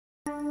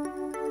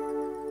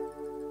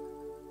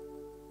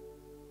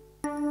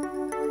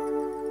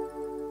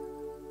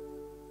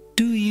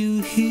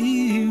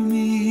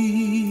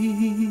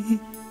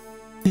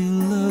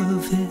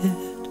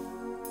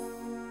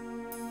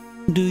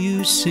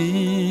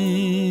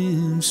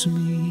glimpse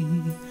me,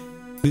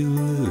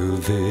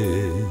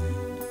 beloved,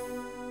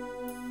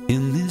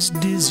 in this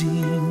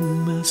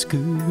dizzying masquerade?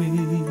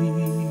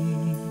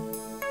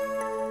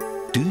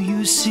 Do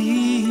you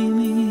see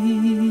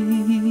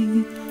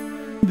me,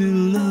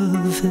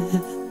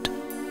 beloved?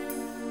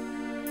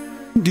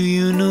 Do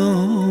you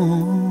know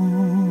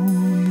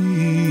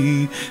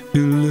me,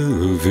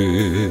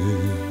 beloved?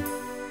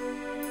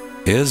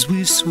 As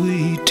we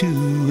sway to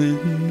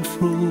and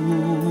fro,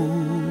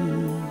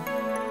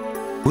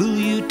 will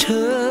you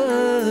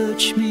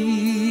touch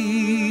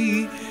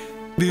me,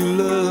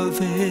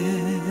 beloved?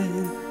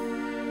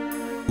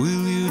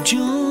 Will you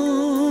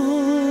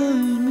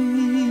join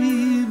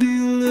me,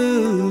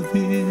 beloved?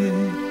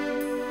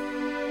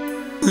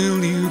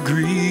 Will you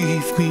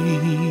grieve me,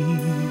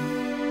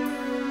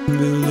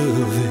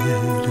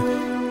 beloved?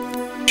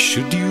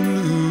 Should you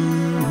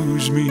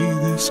lose me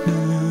this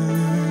night?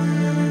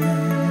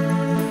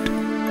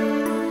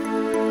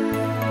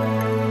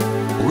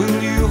 Will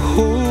you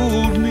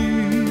hold me,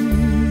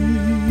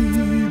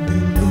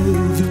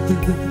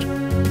 beloved?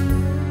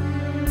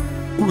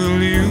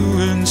 Will you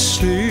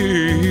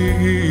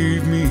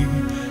enslave me,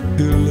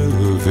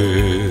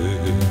 beloved?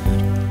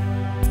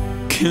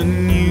 Can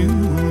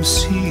you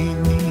see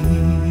me,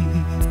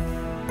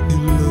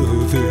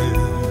 beloved,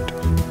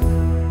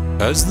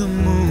 as the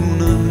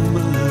moon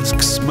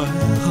unmasks my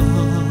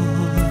heart?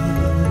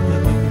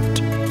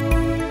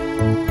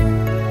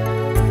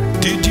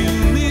 Did you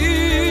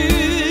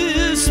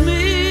miss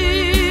me,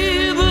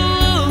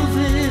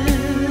 beloved?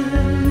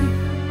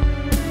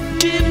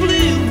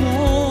 Deeply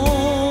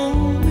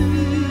want me,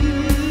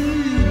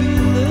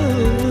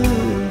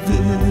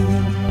 beloved?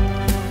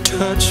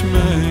 Touch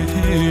my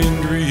hand,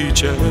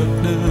 reach out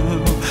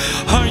now.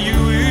 Are you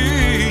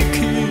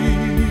aching,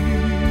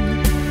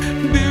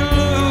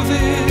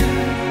 beloved?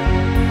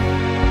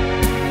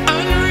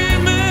 I'm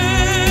remembering,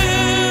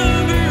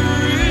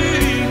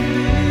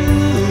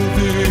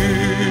 beloved,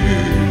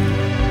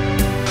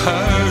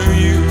 how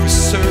you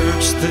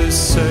searched this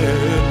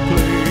sad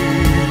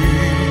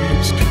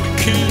place.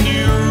 Can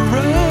you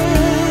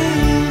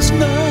rise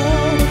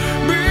now,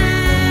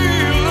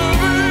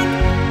 beloved?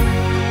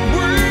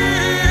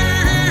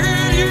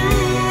 Where you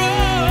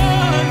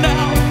are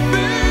now,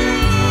 beloved?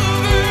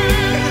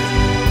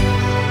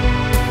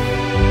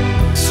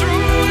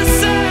 Throw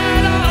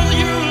aside all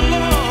your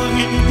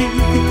longing.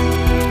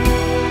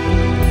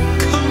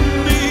 Come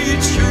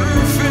meet your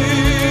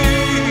fate.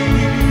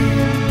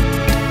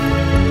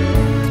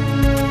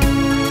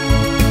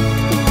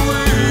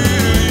 Will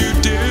you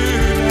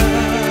dare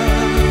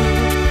now,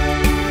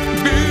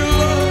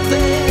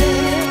 beloved?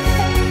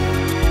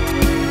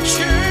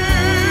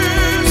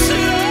 Chance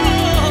it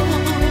all,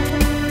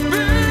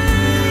 beloved.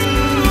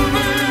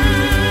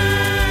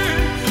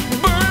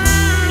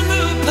 Burn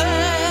the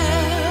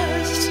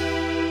past,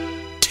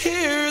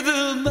 tear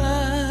the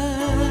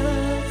mask,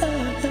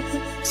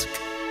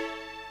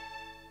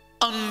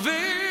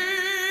 unveil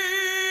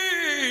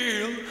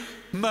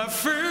my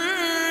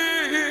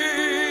face.